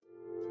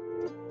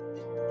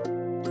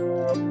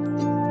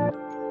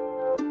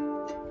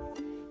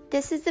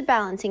This is the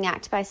Balancing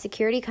Act by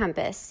Security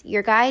Compass,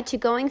 your guide to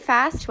going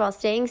fast while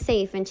staying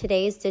safe in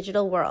today's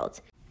digital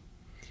world.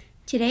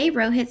 Today,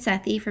 Rohit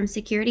Sethi from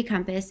Security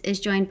Compass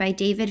is joined by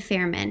David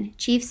Fairman,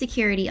 Chief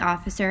Security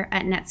Officer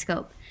at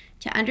Netskope,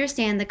 to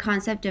understand the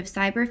concept of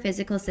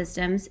cyber-physical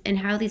systems and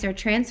how these are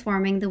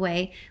transforming the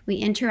way we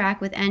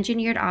interact with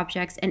engineered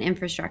objects and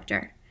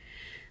infrastructure.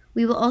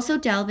 We will also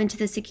delve into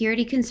the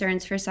security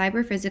concerns for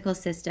cyber-physical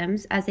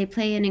systems as they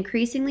play an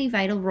increasingly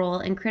vital role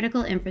in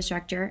critical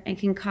infrastructure and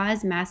can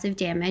cause massive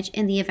damage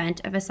in the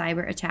event of a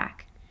cyber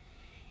attack.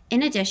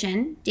 In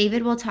addition,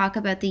 David will talk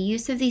about the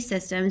use of these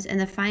systems in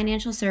the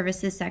financial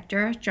services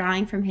sector,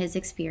 drawing from his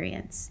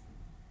experience.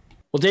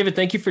 Well, David,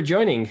 thank you for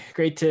joining.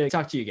 Great to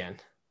talk to you again.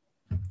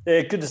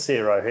 Yeah, good to see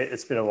you, Rohit.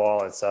 It's been a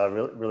while. It's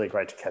really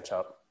great to catch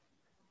up.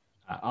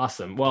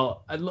 Awesome.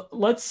 Well,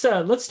 let's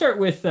start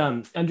with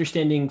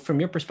understanding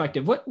from your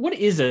perspective, what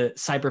is a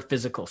cyber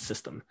physical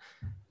system?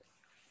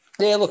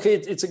 Yeah, look,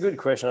 it's a good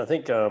question. I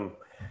think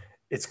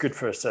it's good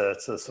for us to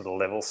sort of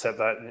level set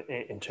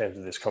that in terms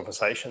of this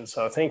conversation.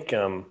 So I think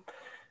a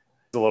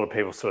lot of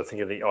people sort of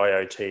think of the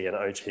IoT and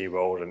OT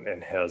world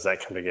and how does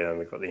that come together, and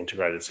we've got the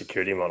integrated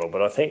security model.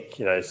 But I think,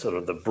 sort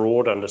of the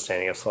broad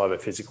understanding of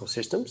cyber physical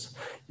systems,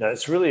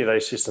 it's really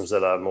those systems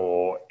that are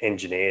more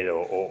engineered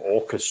or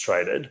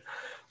orchestrated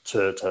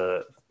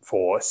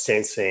for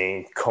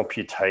sensing,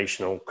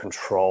 computational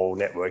control,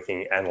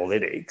 networking,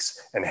 analytics,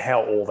 and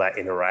how all that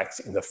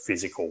interacts in the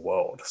physical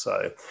world.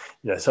 So,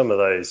 some of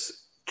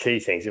those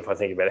key things, if I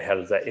think about it, how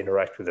does that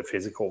interact with the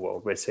physical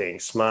world? We're seeing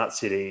smart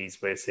cities,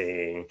 we're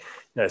seeing,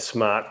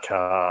 smart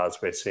cars,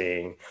 we're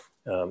seeing,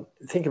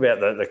 think about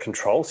the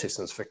control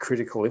systems for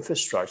critical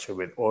infrastructure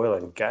with oil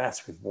and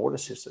gas, with water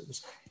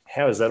systems.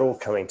 How is that all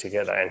coming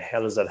together, and how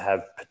does that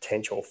have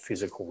potential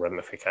physical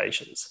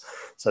ramifications?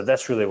 So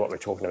that's really what we're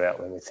talking about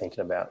when we're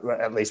thinking about,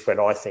 at least when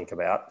I think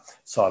about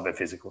cyber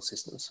physical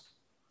systems.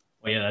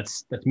 Well, yeah,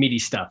 that's meaty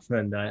stuff,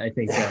 and I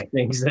think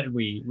things that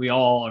we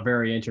all are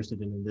very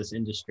interested in this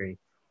industry.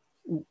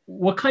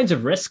 What kinds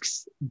of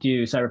risks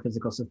do cyber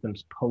physical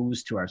systems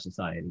pose to our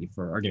society,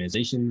 for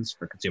organizations,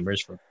 for consumers,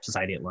 for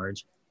society at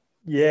large?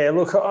 Yeah,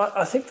 look,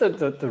 I think that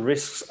the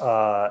risks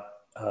are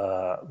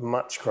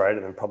much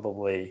greater than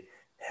probably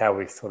how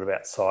we've thought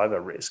about cyber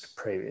risk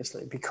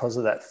previously, because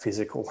of that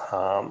physical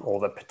harm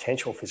or the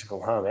potential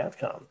physical harm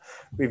outcome.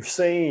 We've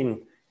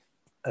seen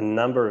a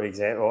number of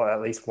examples, or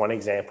at least one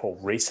example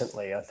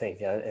recently, I think,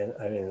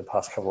 in the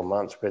past couple of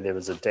months, where there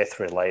was a death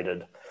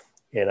related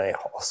in a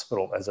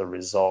hospital as a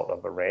result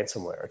of a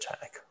ransomware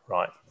attack,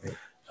 right?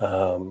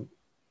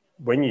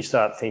 When you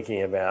start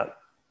thinking about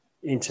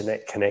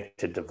internet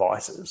connected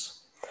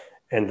devices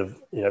and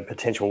the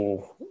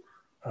potential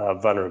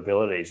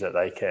vulnerabilities that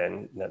they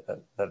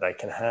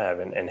can have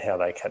and how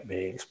they can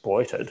be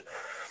exploited,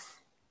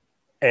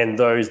 and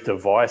those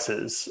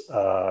devices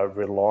are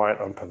reliant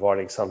on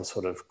providing some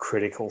sort of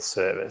critical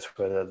service,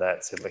 whether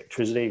that's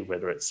electricity,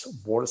 whether it's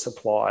water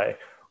supply,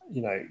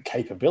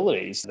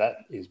 capabilities, that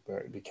is where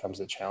it becomes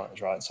a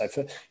challenge, right? So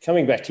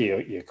coming back to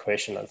your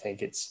question, I think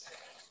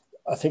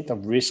the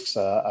risks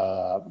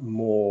are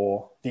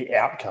more, the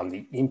outcome,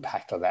 the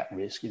impact of that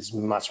risk is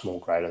much more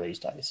greater these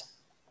days.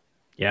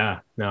 Yeah,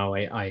 no,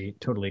 I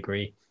totally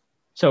agree.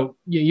 So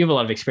you have a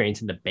lot of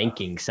experience in the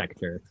banking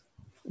sector.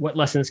 What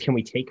lessons can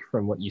we take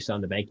from what you saw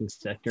in the banking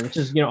sector, which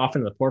is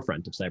often at the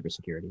forefront of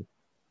cybersecurity?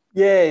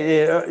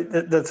 Yeah,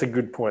 that's a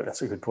good point.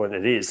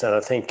 It is, and I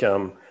think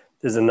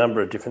there's a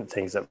number of different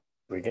things that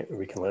we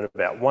can learn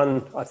about.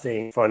 One, I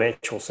think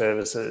financial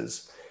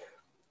services,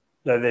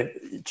 to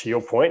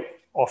your point,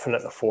 often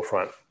at the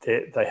forefront.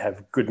 They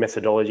have good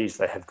methodologies,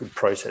 they have good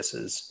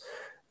processes,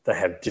 they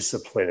have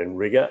discipline and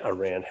rigor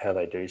around how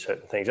they do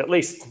certain things. At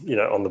least,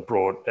 on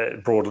the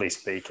broadly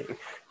speaking,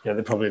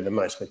 they're probably the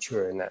most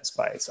mature in that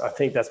space. I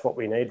think that's what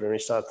we need when we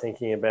start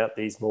thinking about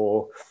these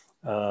more,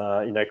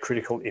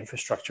 critical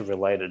infrastructure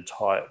related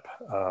type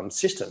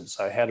systems.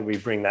 So how do we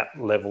bring that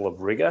level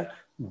of rigor,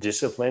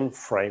 discipline,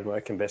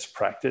 framework, and best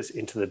practice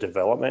into the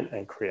development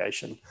and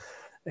creation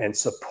and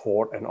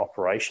support and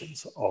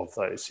operations of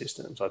those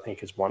systems, I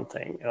think, is one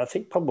thing. And I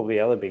think probably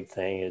the other big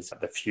thing is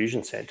the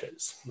fusion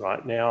centers.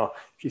 Right now,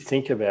 if you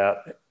think about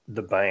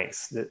the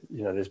banks, that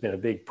there's been a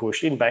big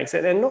push in banks,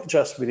 and not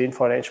just within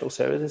financial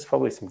services,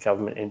 probably some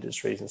government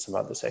industries and some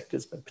other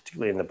sectors, but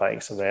particularly in the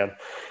banks, around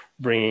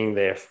bringing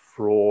their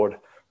fraud,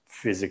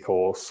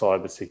 physical,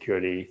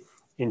 cybersecurity,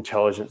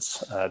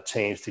 intelligence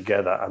teams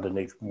together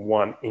underneath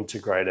one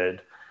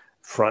integrated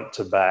front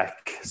to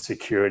back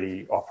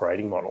security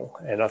operating model.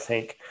 And I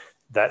think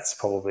that's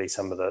probably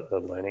some of the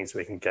learnings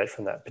we can get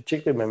from that,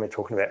 particularly when we're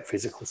talking about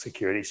physical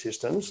security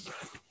systems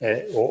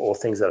or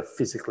things that are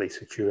physically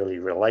securely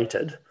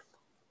related.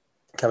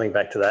 Coming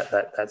back to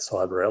that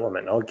cyber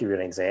element, I'll give you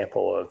an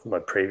example of my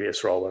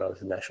previous role when I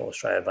was at National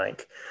Australia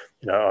Bank.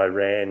 I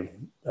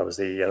was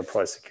the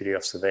enterprise security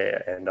officer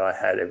there, and I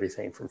had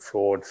everything from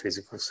fraud,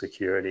 physical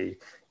security,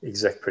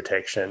 exec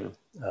protection,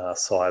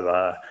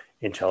 cyber,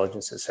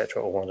 intelligence,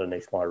 etc., all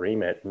underneath my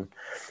remit. And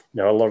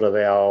a lot of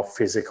our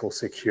physical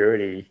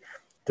security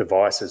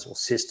devices or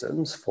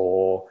systems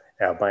for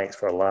our banks,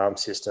 for alarm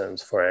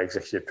systems, for our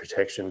executive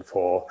protection,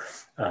 for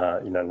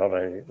not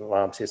only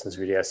alarm systems,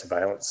 video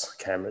surveillance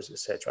cameras,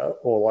 etc.,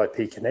 all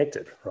IP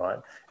connected, right,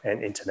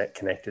 and internet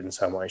connected in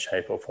some way,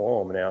 shape, or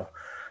form. Now,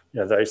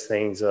 those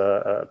things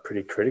are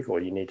pretty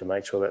critical. You need to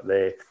make sure that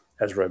they're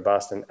as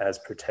robust and as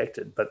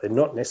protected, but they're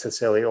not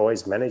necessarily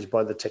always managed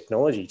by the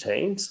technology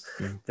teams.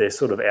 They're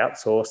sort of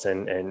outsourced,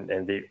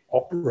 and the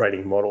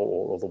operating model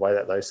or the way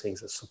that those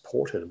things are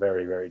supported are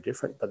very, very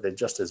different, but they're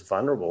just as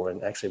vulnerable.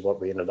 And actually what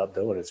we ended up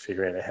doing is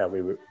figuring out how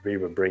we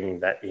were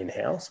bringing that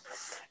in-house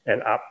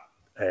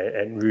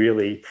and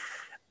really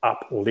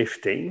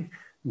uplifting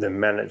the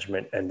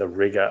management and the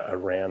rigor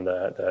around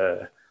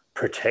the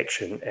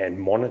protection and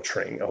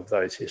monitoring of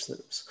those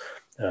systems.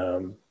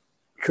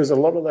 Because a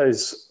lot of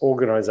those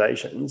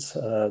organizations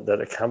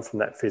that come from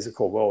that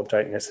physical world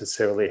don't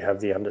necessarily have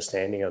the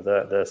understanding of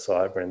the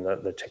cyber and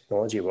the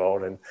technology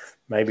world, and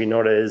maybe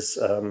not as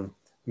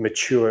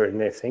mature in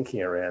their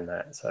thinking around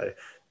that. So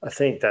I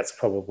think that's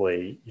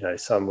probably,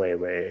 somewhere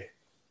where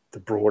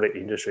the broader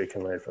industry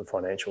can learn from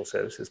financial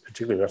services,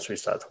 particularly once we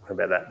start talking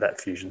about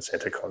that fusion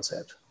center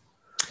concept.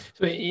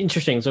 So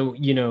interesting. So,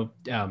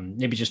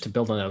 maybe just to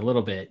build on that a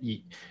little bit,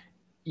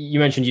 you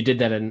mentioned you did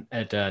that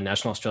at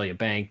National Australia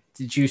Bank.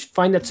 Did you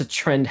find that's a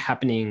trend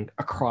happening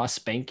across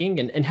banking?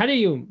 And how do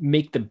you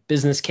make the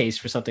business case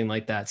for something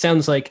like that?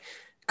 Sounds like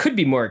it could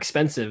be more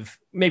expensive,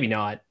 maybe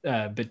not,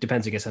 but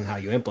depends, I guess, on how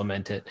you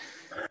implement it.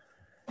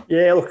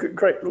 Yeah,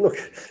 great.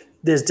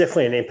 There's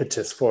definitely an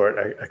impetus for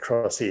it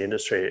across the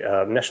industry.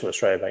 National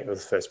Australia Bank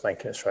was the first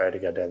bank in Australia to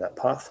go down that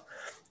path.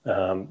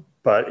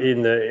 But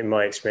in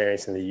my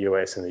experience in the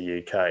US and the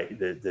UK,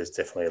 there's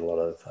definitely a lot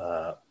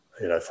of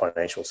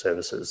financial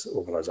services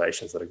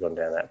organisations that have gone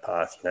down that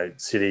path.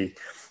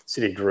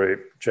 Citigroup,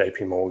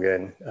 JP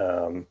Morgan,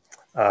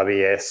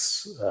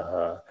 RBS,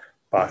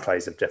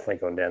 Barclays have definitely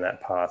gone down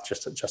that path,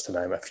 just to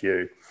name a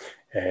few.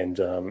 And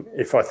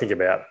if I think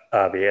about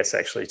RBS,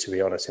 actually, to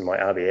be honest, in my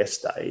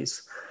RBS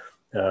days,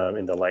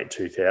 in the late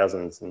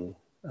 2000s and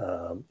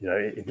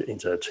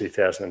into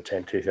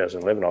 2010,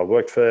 2011, I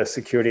worked for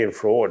Security and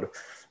Fraud,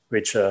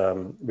 which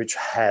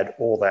had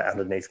all that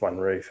underneath one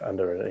roof,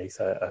 underneath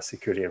a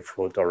security and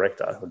fraud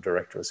director or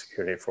director of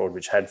security and fraud,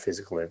 which had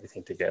physical and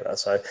everything together.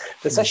 So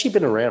it's actually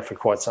been around for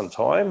quite some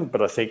time,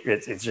 but I think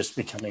it's just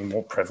becoming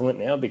more prevalent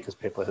now because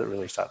people are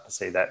really starting to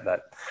see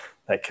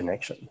that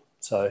connection.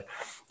 So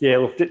yeah,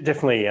 look,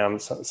 definitely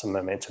some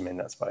momentum in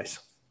that space.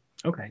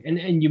 Okay,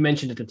 and you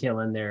mentioned at the tail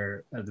end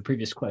there, the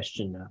previous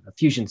question, a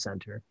fusion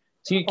center.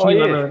 So can you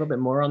elaborate a little bit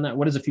more on that?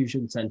 What is a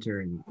fusion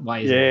center and why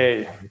is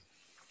it?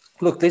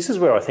 Look, this is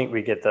where I think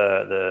we get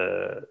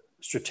the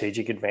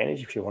strategic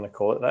advantage, if you want to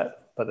call it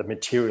that, but the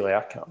material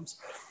outcomes.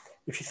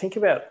 If you think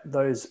about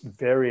those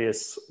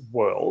various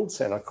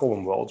worlds, and I call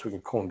them worlds, we can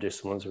call them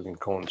disciplines, we can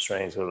call them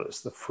streams, whether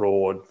it's the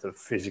fraud, the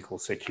physical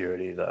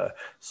security, the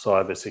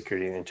cyber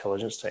security and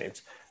intelligence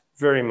teams,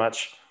 very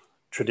much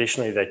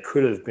traditionally they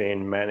could have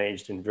been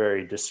managed in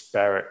very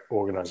disparate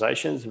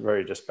organizations,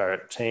 very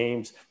disparate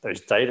teams.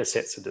 Those data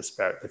sets are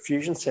disparate. The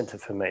fusion center,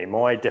 for me,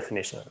 my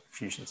definition of a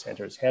fusion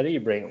center is how do you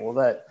bring all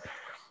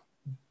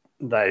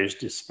those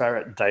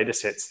disparate data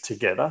sets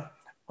together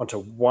onto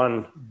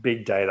one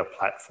big data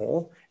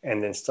platform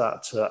and then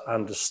start to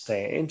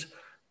understand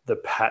the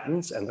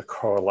patterns and the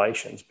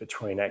correlations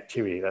between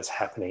activity that's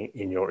happening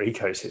in your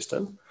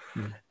ecosystem.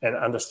 And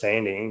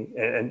understanding,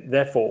 and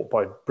therefore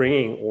by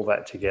bringing all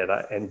that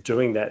together and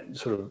doing that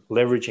sort of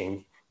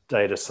leveraging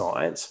data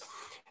science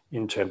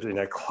in terms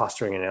of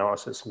clustering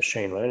analysis,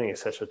 machine learning,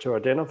 etc., to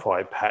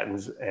identify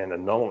patterns and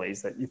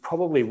anomalies that you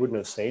probably wouldn't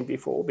have seen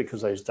before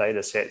because those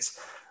data sets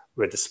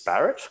were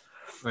disparate.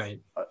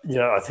 Right.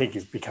 I think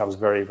it becomes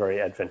very,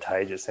 very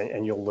advantageous,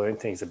 and you'll learn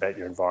things about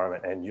your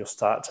environment, and you'll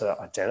start to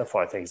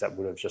identify things that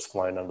would have just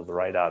flown under the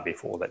radar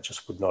before that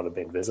just would not have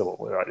been visible.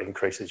 Right? It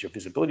increases your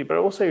visibility, but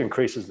it also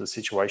increases the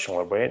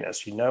situational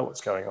awareness. You know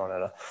what's going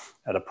on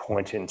at a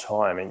point in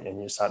time, and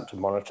you're starting to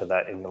monitor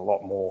that in a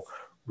lot more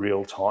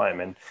real time.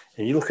 And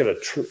you look at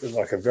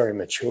a very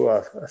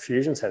mature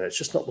fusion center. It's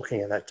just not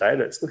looking at that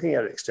data. It's looking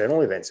at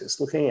external events. It's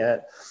looking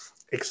at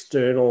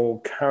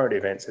external current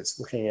events. It's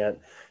looking at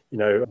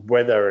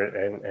weather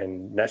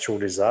and natural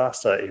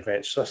disaster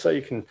events. So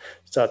you can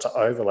start to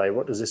overlay,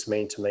 what does this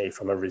mean to me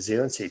from a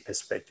resiliency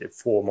perspective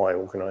for my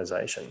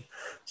organization?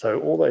 So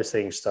all those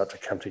things start to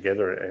come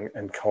together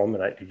and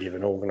culminate to give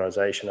an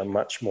organization a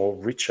much more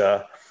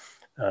richer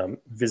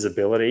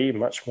visibility,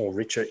 much more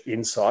richer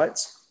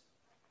insights,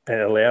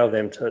 and allow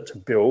them to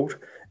build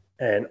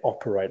and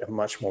operate a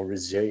much more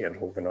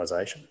resilient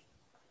organization.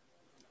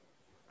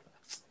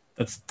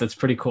 That's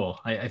pretty cool.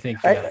 I think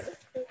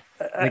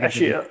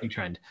actually, it's a big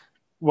trend.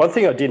 One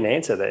thing I didn't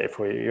answer there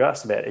for you, you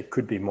asked about it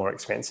could be more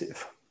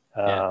expensive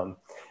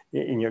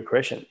in your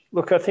question.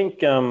 Look, I think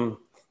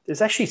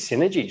there's actually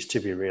synergies to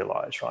be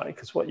realized, right?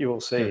 Because what you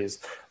will see is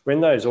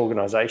when those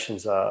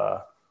organizations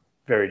are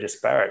very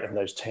disparate and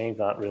those teams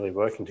aren't really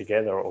working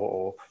together,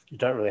 or you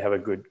don't really have a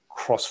good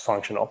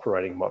cross-function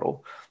operating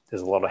model,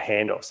 there's a lot of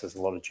handoffs, there's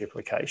a lot of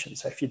duplication.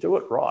 So if you do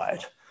it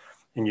right,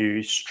 and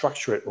you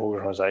structure it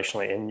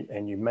organizationally,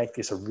 and you make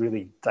this a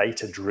really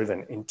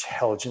data-driven,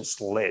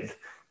 intelligence-led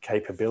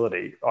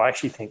capability, I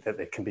actually think that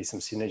there can be some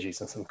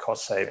synergies and some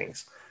cost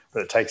savings,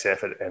 but it takes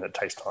effort and it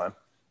takes time.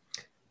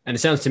 And it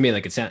sounds to me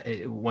like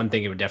one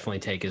thing it would definitely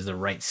take is the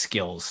right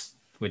skills,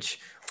 which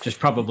is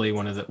probably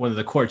one of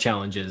the core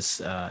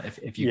challenges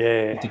if you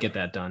to get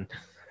that done.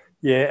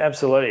 Yeah,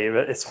 absolutely.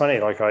 But it's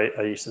funny, like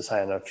I used to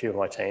say in a few of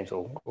my teams,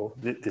 or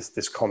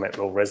this comment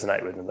will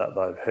resonate with them, that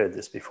they've heard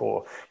this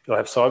before. You'll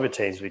have cyber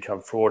teams become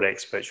fraud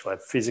experts. You'll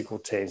have physical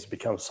teams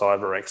become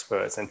cyber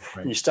experts. And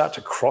you start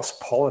to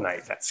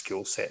cross-pollinate that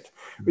skill set,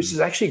 which is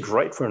actually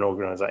great for an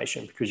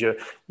organization, because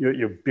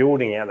you're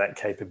building out that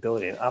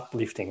capability and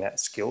uplifting that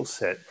skill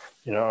set,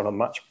 on a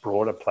much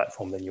broader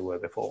platform than you were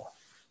before.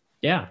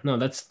 Yeah, no,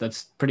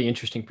 that's pretty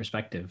interesting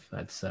perspective.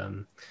 That's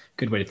a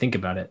good way to think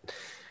about it.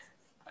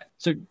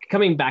 So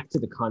coming back to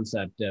the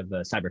concept of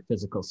a cyber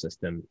physical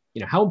system,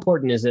 how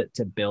important is it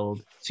to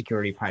build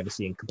security,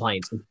 privacy, and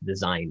compliance into the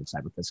design of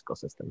cyber physical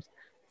systems?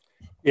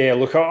 Yeah,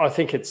 look, I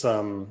think it's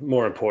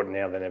more important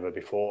now than ever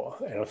before.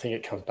 And I think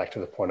it comes back to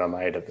the point I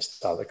made at the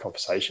start of the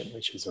conversation,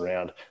 which is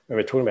around, when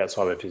we're talking about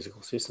cyber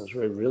physical systems,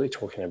 we're really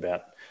talking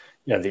about,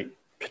 the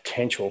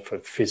potential for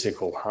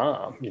physical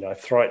harm,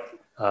 threat,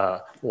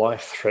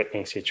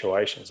 life-threatening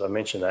situations. I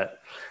mentioned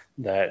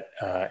that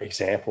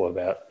example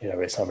about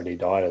where somebody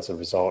died as a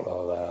result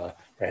of a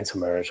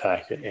ransomware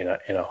attack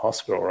in a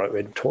hospital, right?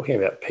 We're talking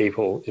about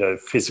people,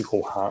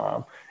 physical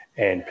harm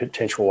and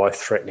potential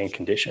life-threatening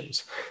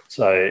conditions.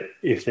 So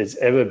if there's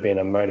ever been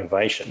a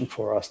motivation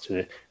for us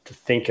to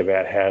think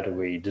about how do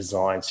we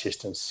design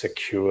systems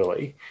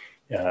securely,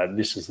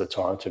 this is the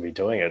time to be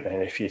doing it.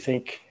 And if you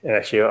think, and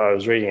actually I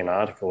was reading an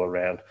article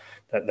around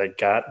that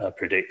Gartner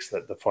predicts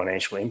that the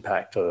financial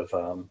impact of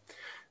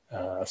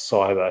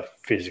cyber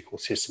physical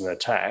system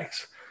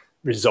attacks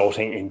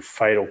resulting in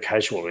fatal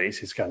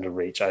casualties is going to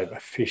reach over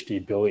 50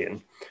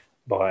 billion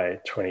by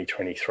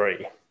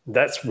 2023.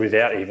 That's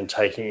without even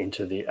taking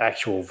into the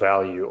actual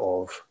value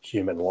of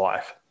human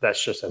life.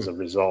 That's just as a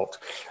result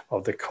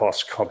of the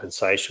cost,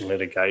 compensation,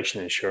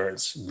 litigation,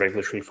 insurance,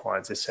 regulatory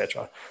fines,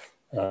 etc.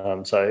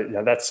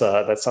 So that's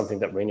something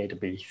that we need to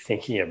be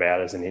thinking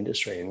about as an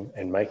industry,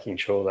 and making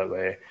sure that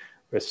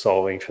we're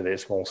solving for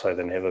this more so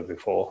than ever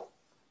before.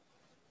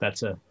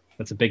 That's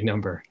a big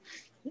number.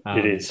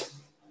 It is.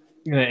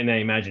 And I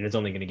imagine it's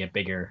only going to get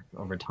bigger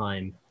over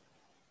time.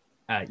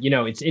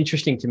 It's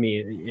interesting to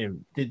me,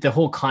 the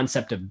whole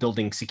concept of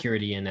building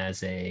security in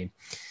as a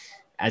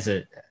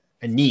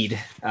need.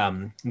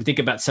 We think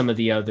about some of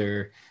the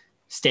other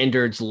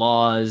standards,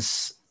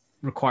 laws,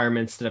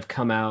 requirements that have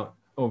come out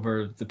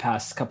over the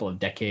past couple of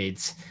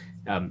decades.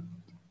 And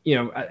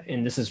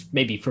this is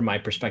maybe from my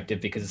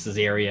perspective, because this is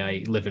the area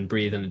I live and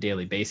breathe on a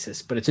daily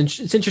basis, but it's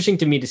interesting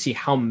to me to see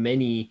how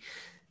many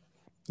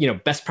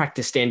best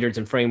practice standards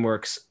and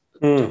frameworks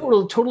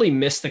totally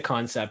miss the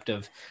concept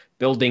of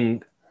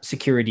building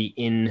security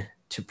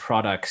into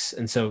products.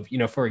 And so,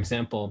 for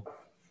example,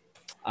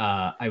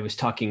 I was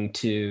talking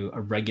to a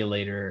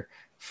regulator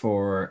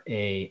for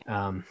a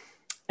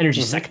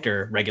energy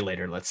sector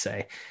regulator, let's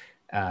say,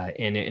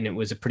 and it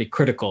was a pretty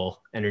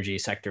critical energy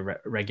sector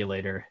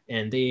regulator,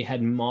 and they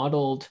had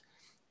modeled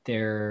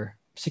their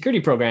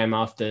security program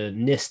off the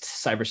NIST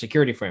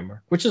cybersecurity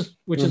framework, which is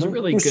a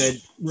really good,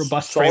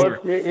 robust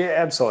framework. Yeah,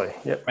 absolutely.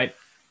 Yep. Right.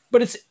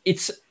 But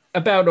it's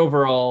about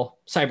overall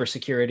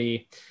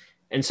cybersecurity.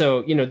 And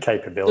so,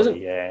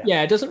 capability.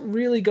 It doesn't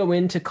really go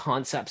into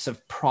concepts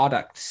of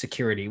product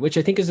security, which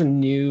I think is a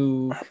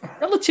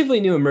relatively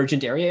new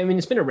emergent area. I mean,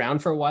 it's been around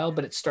for a while,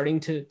 but it's starting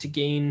to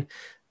gain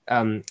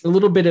a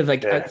little bit of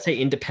I'd say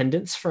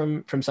independence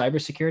from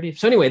cybersecurity.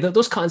 So anyway,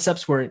 those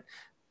concepts weren't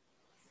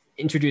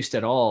introduced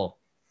at all.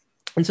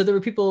 And so there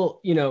were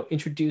people,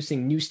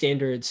 introducing new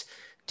standards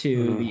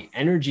to the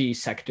energy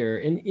sector.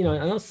 And,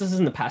 unless this is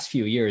in the past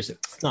few years,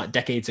 it's not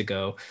decades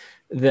ago,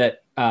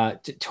 that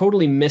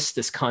totally missed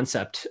this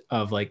concept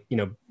of that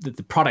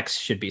the products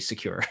should be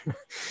secure.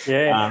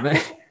 Yeah.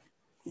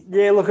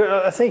 Look,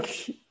 I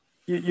think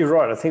you're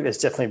right. I think there's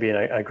definitely been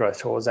a growth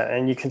towards that.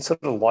 And you can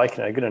sort of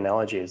liken a good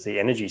analogy is the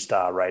Energy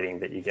Star rating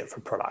that you get for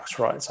products,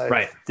 right?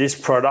 So this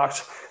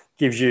product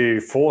gives you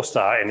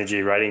 4-star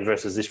energy rating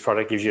versus this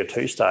product gives you a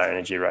 2-star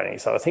energy rating.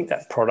 So I think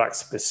that product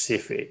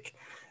specific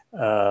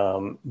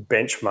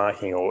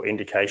benchmarking or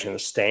indication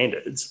of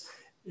standards,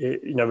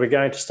 we're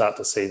going to start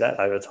to see that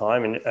over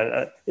time. And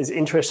it's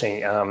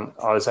interesting.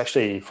 I was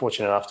actually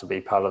fortunate enough to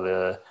be part of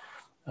the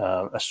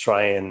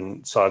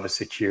Australian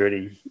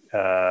Cybersecurity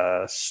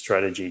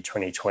Strategy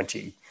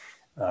 2020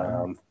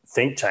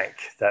 think tank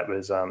that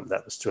was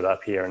stood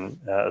up here, and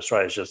the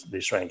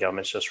Australian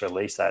government's just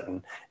released that,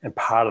 and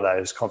part of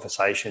those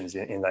conversations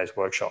in those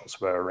workshops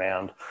were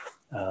around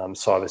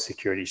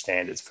cybersecurity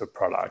standards for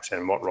products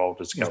and what role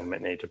does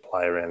government need to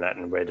play around that,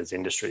 and where does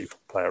industry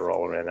play a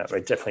role around that. We're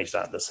definitely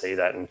starting to see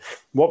that, and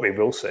what we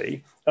will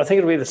see, I think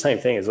it'll be the same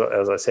thing as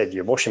I said.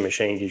 Your washing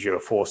machine gives you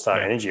a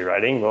 4-star energy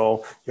rating.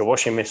 Well, your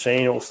washing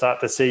machine will start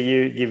to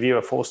give you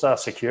a 4-star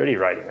security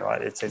rating,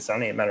 right? It's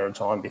only a matter of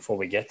time before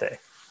we get there.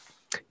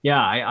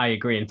 Yeah, I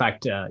agree. In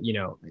fact,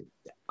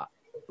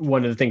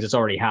 one of the things that's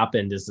already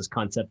happened is this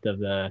concept of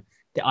the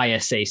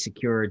ISA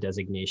secure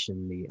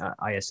designation, the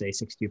ISA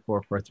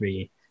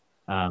 62443,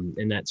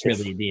 and that's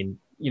really the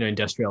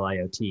industrial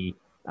IoT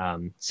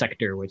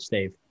sector, which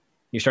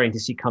you're starting to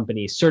see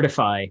companies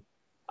certify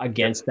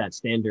against that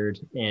standard,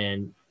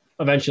 and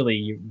eventually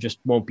you just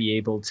won't be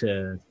able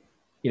to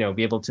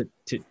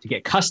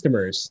get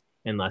customers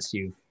unless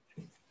you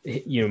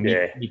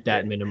meet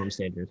that minimum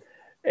standard.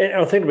 And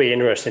I think it'll be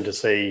interesting to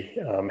see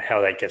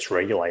how that gets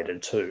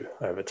regulated too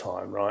over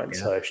time, right? Yeah.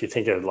 So if you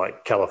think of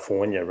like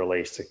California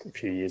released a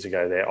few years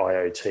ago their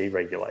IoT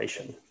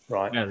regulation,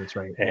 right? Yeah, that's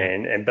right.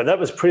 But that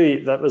was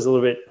a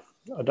little bit,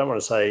 I don't want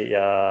to say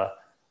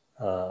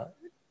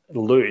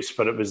loose,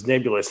 but it was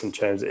nebulous in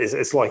terms,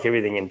 it's like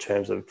everything in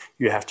terms of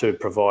you have to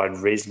provide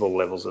reasonable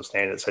levels of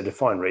standards. So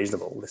define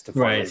reasonable. Let's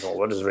define reasonable.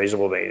 What does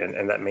reasonable mean?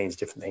 And that means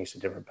different things to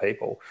different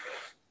people.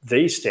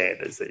 These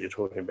standards that you're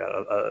talking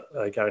about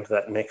are going to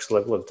that next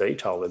level of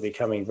detail. They're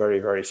becoming very,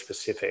 very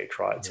specific,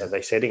 right? Yeah. So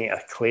they're setting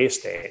a clear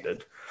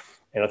standard.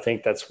 And I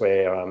think that's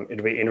where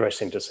it'll be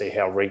interesting to see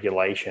how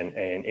regulation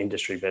and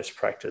industry best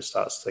practice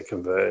starts to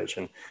converge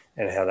and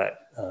how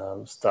that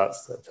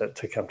starts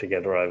to come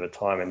together over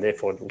time. And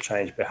therefore, it will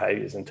change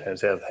behaviours in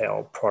terms of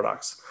how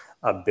products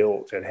are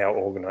built and how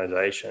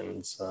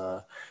organisations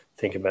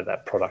think about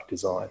that product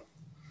design.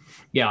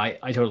 Yeah,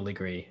 I totally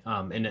agree.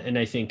 And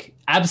I think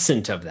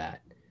absent of that,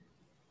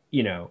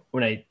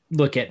 when I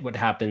look at what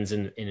happens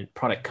in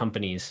product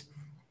companies,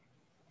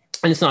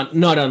 and it's not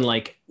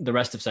unlike the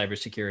rest of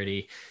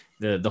cybersecurity,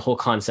 the whole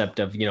concept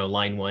of,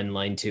 line 1,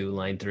 line 2,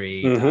 line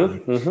 3.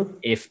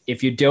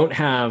 If you don't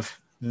have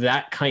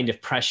that kind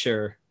of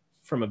pressure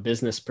from a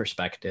business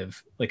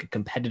perspective, like a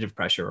competitive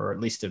pressure, or at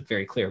least a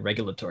very clear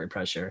regulatory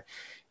pressure,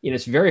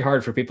 it's very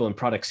hard for people in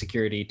product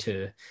security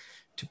to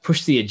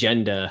push the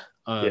agenda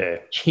of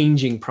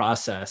changing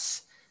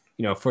process,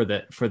 for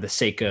the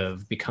sake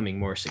of becoming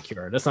more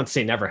secure. That's not to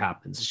say it never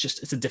happens.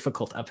 It's a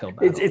difficult uphill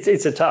battle.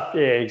 It's a tough,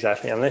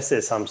 exactly. Unless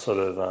there's some sort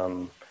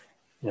of,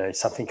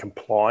 something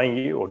complying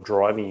you or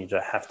driving you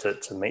to have to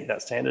meet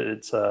that standard.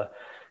 It's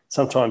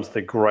sometimes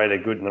the greater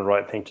good and the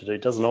right thing to do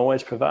doesn't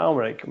always prevail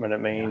when it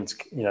means,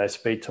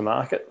 speed to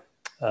market.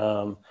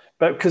 But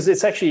because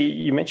it's actually,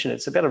 you mentioned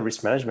it's about a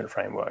risk management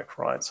framework,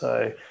 right?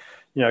 So,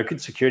 a good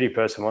security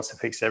person wants to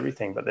fix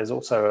everything, but there's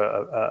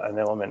also an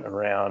element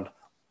around,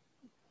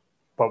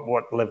 but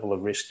what level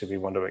of risk do we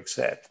want to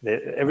accept?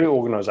 Every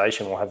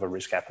organization will have a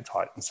risk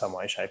appetite in some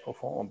way, shape or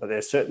form, but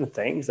there's certain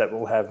things that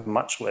will have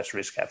much less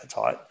risk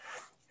appetite,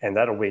 and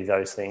that'll be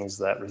those things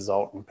that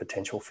result in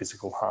potential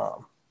physical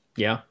harm.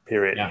 Yeah.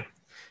 Period. Yeah.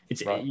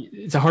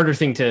 It's a harder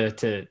thing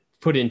to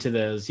put into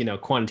those,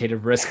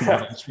 quantitative risk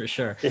models for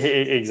sure.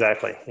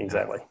 Exactly.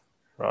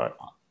 Right.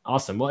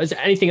 Awesome. Well, is there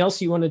anything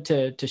else you wanted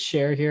to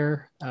share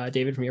here,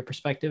 David, from your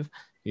perspective,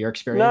 your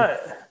experience?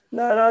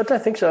 No, I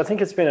don't think so. I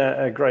think it's been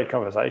a great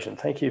conversation.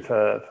 Thank you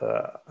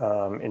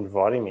for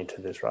inviting me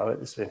to this,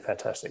 Robert. It's been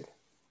fantastic.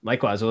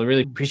 Likewise. Well, I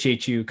really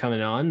appreciate you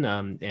coming on,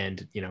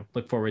 and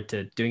look forward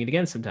to doing it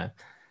again sometime.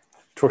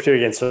 Talk to you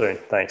again soon.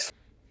 Thanks.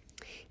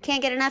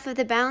 Can't get enough of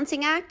the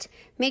balancing act?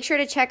 Make sure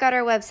to check out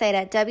our website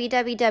at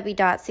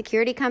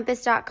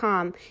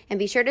www.securitycompass.com and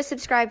be sure to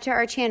subscribe to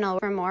our channel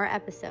for more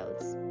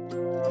episodes.